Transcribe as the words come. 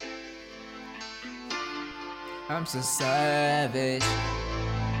I'm so savage.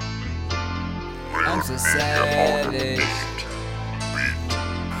 I'm so savage.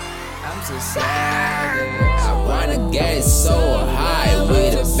 I'm so savage. I wanna get it so high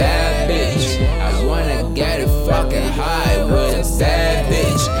with a bad bitch. I wanna get it fucking high with a bad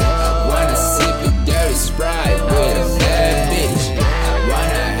bitch. I wanna sip a dirty Sprite with a bad bitch. I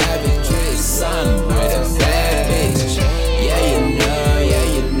wanna have a drink some with a bad bitch. Yeah, you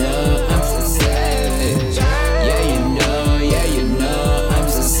know, I'm so savage. Yeah, you know, I'm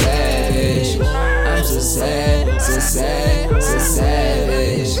so savage. I'm so sad, so savage.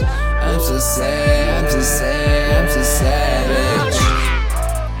 I'm so sad, I'm so sad.